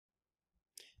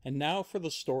And now for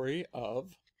the story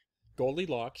of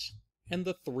Goldilocks and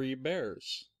the Three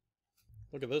Bears.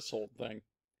 Look at this old thing.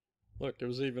 Look, it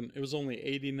was only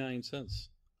 89 cents.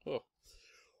 Oh,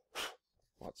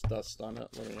 lots of dust on it.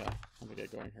 Let me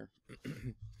get going here.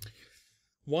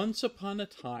 Once upon a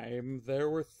time, there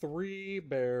were 3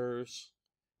 bears,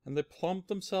 and they plumped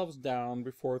themselves down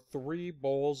before 3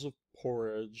 bowls of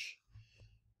porridge,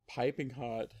 piping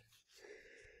hot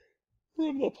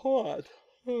from the pot.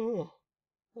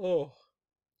 Oh.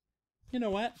 You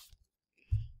know what?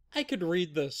 I could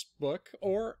read this book,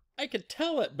 or I could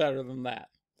tell it better than that.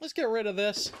 Let's get rid of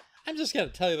this. I'm just going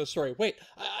to tell you the story. Wait,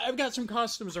 I've got some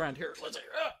costumes around here. Let's see.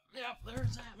 Yeah,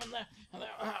 there's that one there. And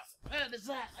there's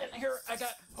that. And here I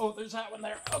got, there's that one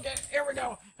there. Okay, here we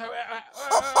go.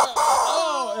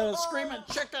 Oh, and a screaming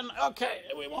chicken. Okay,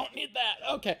 we won't need that.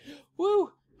 Okay,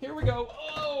 woo, here we go.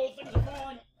 Oh, things are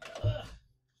falling.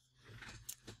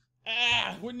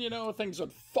 Wouldn't you know, things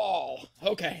would fall.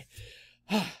 Okay.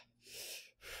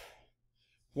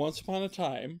 Once upon a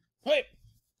time, wait,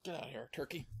 get out of here,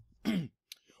 turkey.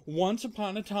 Once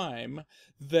upon a time,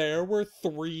 there were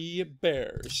 3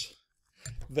 bears.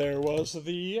 There was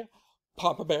the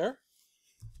Papa Bear.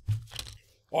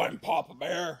 I'm Papa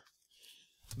Bear.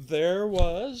 There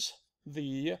was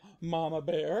the Mama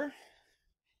Bear.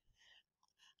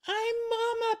 I'm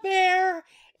Mama Bear.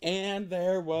 And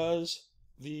there was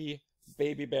the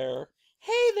Baby Bear.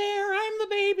 Hey there, I'm the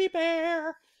Baby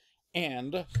Bear.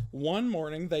 And one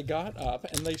morning they got up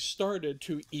and they started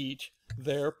to eat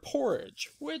their porridge,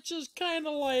 which is kind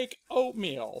of like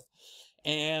oatmeal.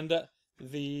 And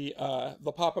the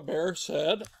Papa Bear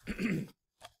said,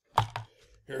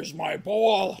 here's my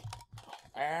bowl.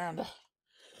 And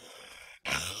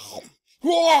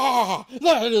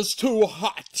that is too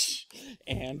hot.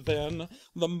 And then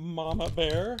the Mama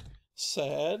Bear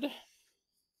said,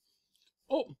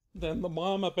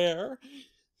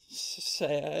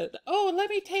 let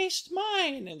me taste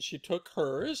mine. And she took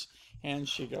hers, and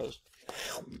she goes,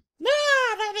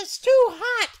 that is too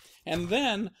hot. And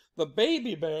then the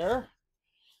Baby Bear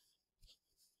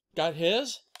got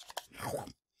his,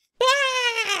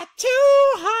 too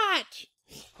hot.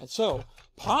 And so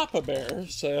Papa Bear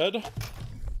said,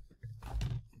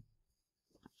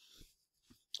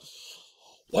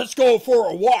 let's go for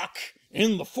a walk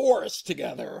in the forest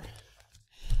together.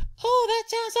 Oh, that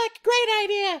sounds like a great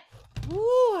idea.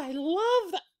 Ooh, I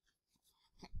love that.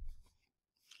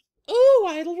 Ooh,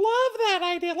 I love that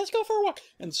idea. Let's go for a walk.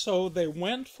 And so they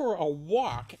went for a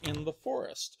walk in the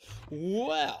forest.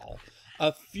 Well,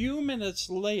 a few minutes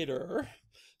later,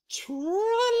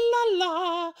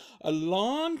 tra-la-la,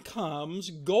 along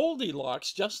comes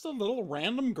Goldilocks, just a little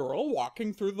random girl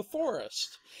walking through the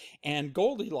forest. And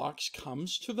Goldilocks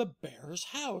comes to the bear's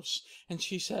house. And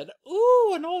she said,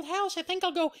 ooh, an old house. I think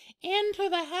I'll go into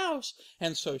the house.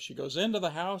 And so she goes into the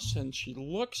house and she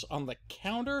looks on the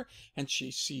counter and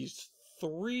she sees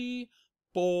 3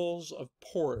 bowls of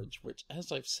porridge, which,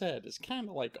 as I've said, is kind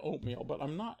of like oatmeal, but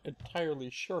I'm not entirely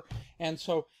sure. And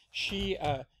so she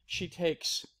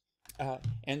takes...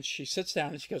 and she sits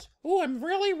down and she goes, oh, I'm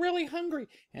really, really hungry.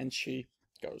 And she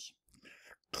goes,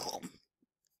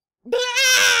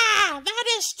 that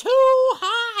is too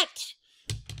hot.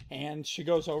 And she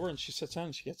goes over and she sits down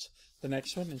and she gets the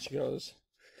next one and she goes,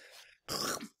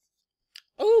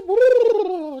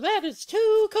 oh, that is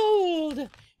too cold.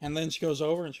 And then she goes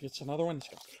over and she gets another one and she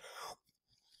goes,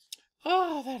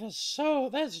 oh,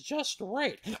 that's just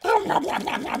right.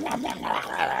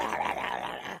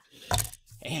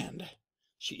 And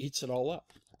she eats it all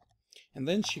up. And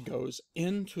then she goes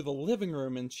into the living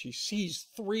room and she sees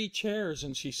 3 chairs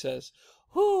and she says,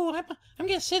 ooh, I'm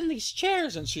going to sit in these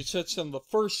chairs. And she sits in the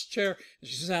first chair and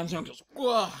she sits down and goes,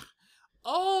 ugh.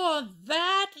 Oh,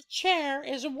 that chair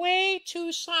is way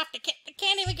too soft. I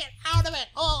can't even get out of it.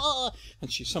 Oh.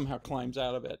 And she somehow climbs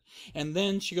out of it. And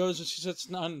then she goes and she sits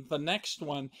on the next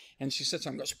one and she sits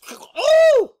down and goes,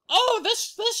 oh,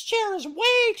 this chair is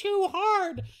way too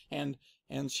hard. And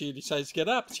she decides to get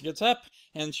up. She gets up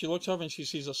and she looks over and she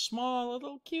sees a small,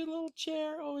 cute little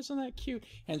chair. Oh, isn't that cute?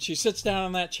 And she sits down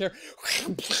on that chair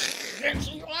and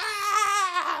she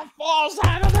falls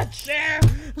out of the chair.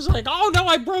 It's like, oh no,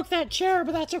 I broke that chair,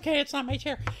 but that's okay. It's not my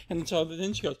chair. And so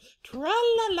then she goes,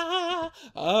 tra-la-la,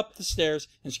 up the stairs.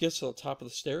 And she gets to the top of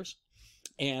the stairs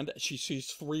and she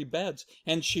sees 3 beds.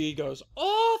 And she goes,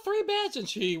 oh, 3 beds. And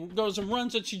she goes and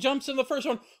runs and she jumps in the first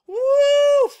one.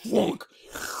 Woo! Flunk.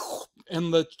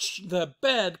 And the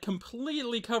bed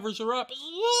completely covers her up.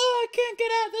 Oh, I can't get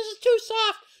out. This is too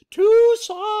soft. Too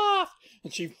soft.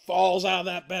 And she falls out of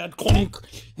that bed. Clunk.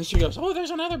 And she goes, oh,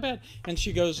 there's another bed. And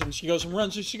she goes and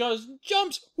runs and she goes,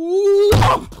 jumps.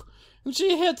 Whoop. and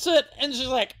she hits it, and she's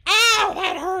like, ow,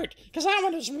 that hurt, because that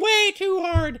one is way too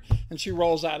hard. And she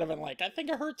rolls out of it like, I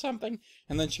think I hurt something.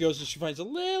 And then she goes and she finds a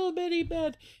little bitty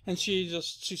bed, and she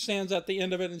stands at the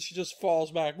end of it, and she just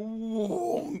falls back.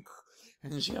 Wonk.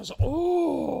 And she goes,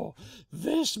 oh,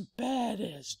 this bed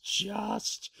is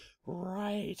just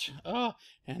right. Oh,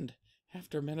 and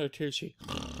after a minute or two, she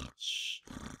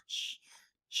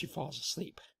falls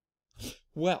asleep.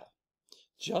 Well,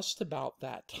 just about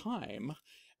that time,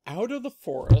 out of the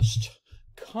forest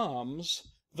comes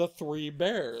the three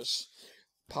bears.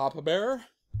 Papa Bear,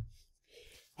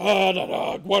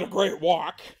 what a great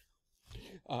walk.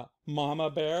 Mama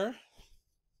Bear,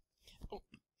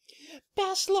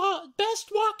 best walk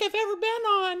I've ever been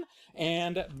on.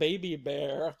 And Baby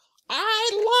Bear, I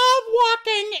love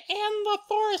walking in the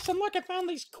forest. And look, I found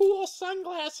these cool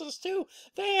sunglasses too.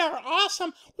 They are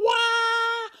awesome.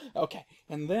 Wah! Okay,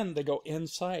 and then they go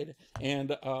inside,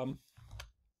 and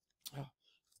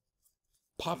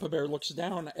Papa Bear looks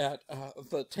down at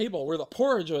the table where the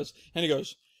porridge was, and he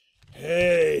goes,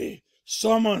 hey,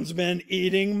 someone's been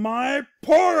eating my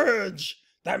porridge.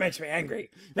 That makes me angry.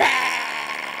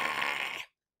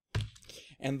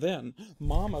 And then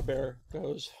Mama Bear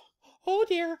goes, oh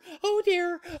dear, oh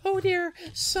dear, oh dear,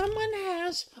 someone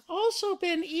has also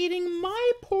been eating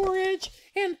my porridge,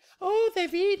 and oh,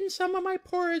 they've eaten some of my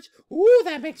porridge. Ooh,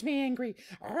 that makes me angry.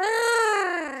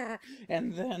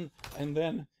 And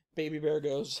then Baby Bear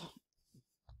goes,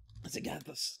 as he got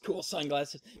the cool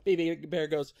sunglasses, Baby Bear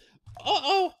goes,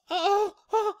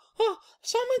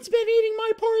 someone's been eating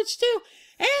my porridge too,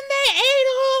 and they ate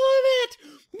all of it.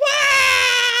 Wah!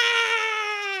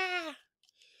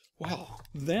 Well,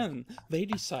 then they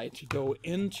decide to go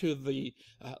into the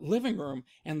living room,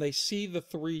 and they see the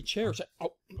three chairs.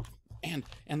 Oh, and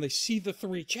they see the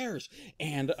three chairs,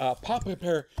 and Papa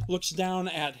Bear looks down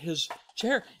at his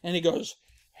chair, and he goes,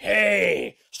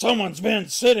 hey, someone's been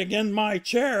sitting in my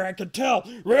chair, I can tell.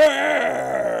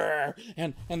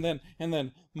 And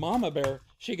then Mama Bear,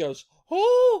 she goes,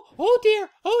 oh dear,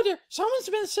 someone's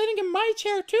been sitting in my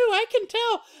chair too, I can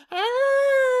tell.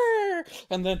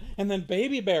 And then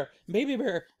Baby Bear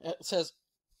says,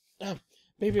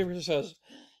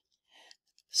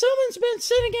 someone's been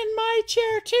sitting in my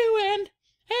chair too, and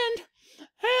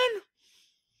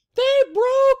they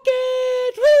broke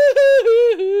it.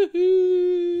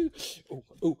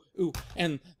 Ooh.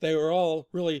 And they were all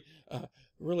really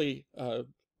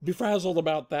befuddled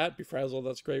about that. Befuddled,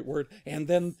 that's a great word. And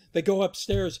then they go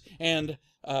upstairs, and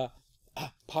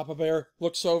Papa Bear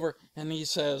looks over, and he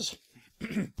says,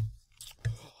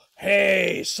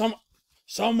 hey,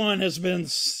 someone has been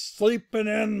sleeping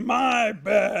in my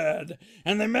bed,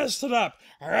 and they messed it up.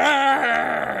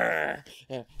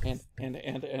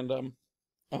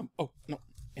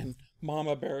 And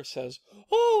Mama Bear says,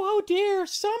 oh dear,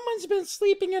 someone's been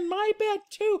sleeping in my bed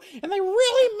too, and they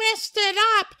really messed it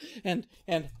up. And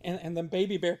then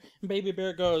Baby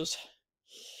Bear goes,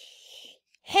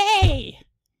 hey,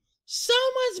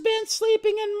 someone's been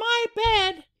sleeping in my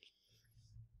bed,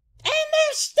 and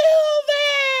they're still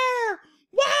there.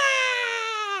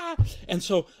 Wah! And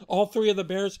so all three of the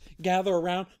bears gather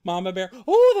around Mama Bear.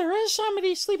 Oh, there is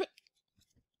somebody sleeping.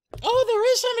 Oh, there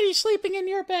is somebody sleeping in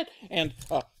your bed. And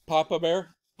Papa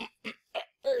Bear,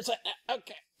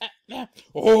 okay.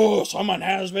 Oh, someone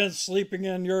has been sleeping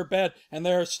in your bed, and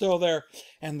they're still there.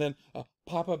 And then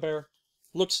Papa Bear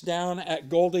looks down at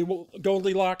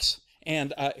Goldilocks,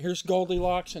 and here's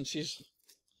Goldilocks, and she's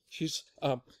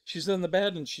in the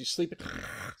bed, and she's sleeping.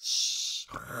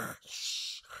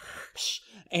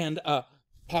 And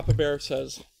Papa Bear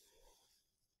says,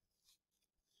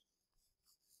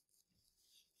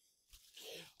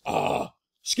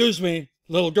 excuse me,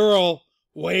 little girl,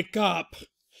 wake up.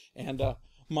 And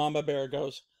Mama Bear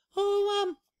goes,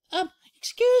 oh,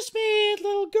 excuse me,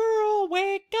 little girl,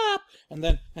 wake up. And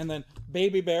then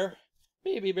Baby Bear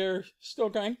still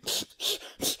going,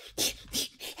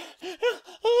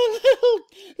 oh,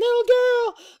 little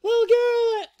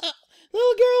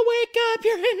girl, wake up,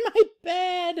 you're in my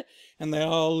bed. And they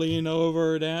all lean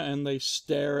over and they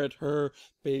stare at her.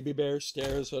 Baby Bear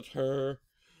stares at her.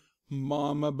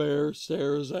 Mama Bear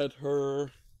stares at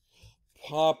her.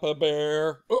 Papa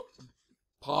Bear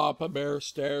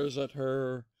stares at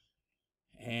her.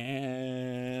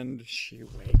 And she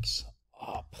wakes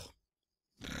up.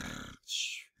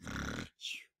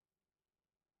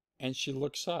 And she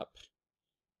looks up.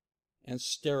 And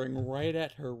staring right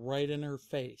at her, right in her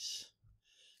face,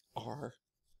 are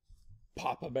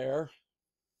Papa Bear.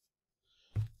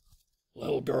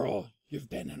 Little girl, you've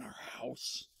been in our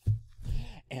house.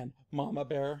 And Mama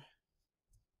Bear.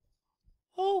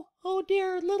 Oh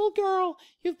dear, little girl,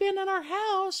 you've been in our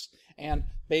house. And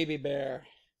Baby Bear.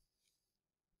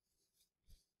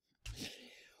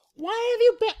 Why have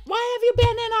you been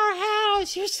in our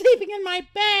house? You're sleeping in my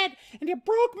bed, and you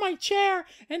broke my chair,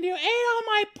 and you ate all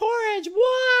my porridge.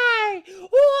 Why?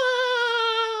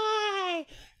 Why?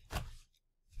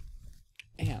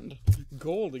 And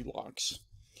Goldilocks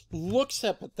looks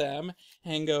up at them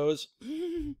and goes,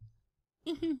 ah,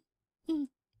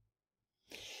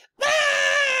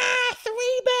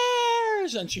 3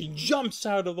 bears! And she jumps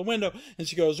out of the window, and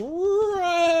she goes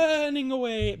running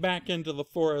away back into the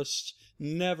forest,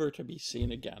 never to be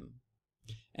seen again.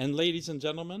 And ladies and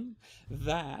gentlemen,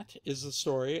 that is the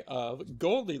story of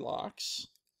Goldilocks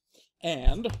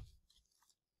and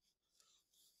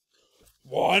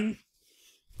 1,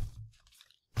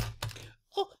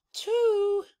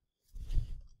 2,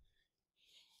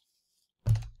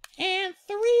 and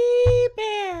 3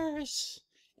 bears.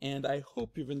 And I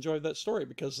hope you've enjoyed that story,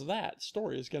 because that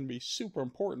story is going to be super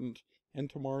important in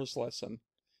tomorrow's lesson.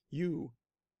 You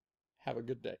have a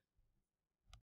good day.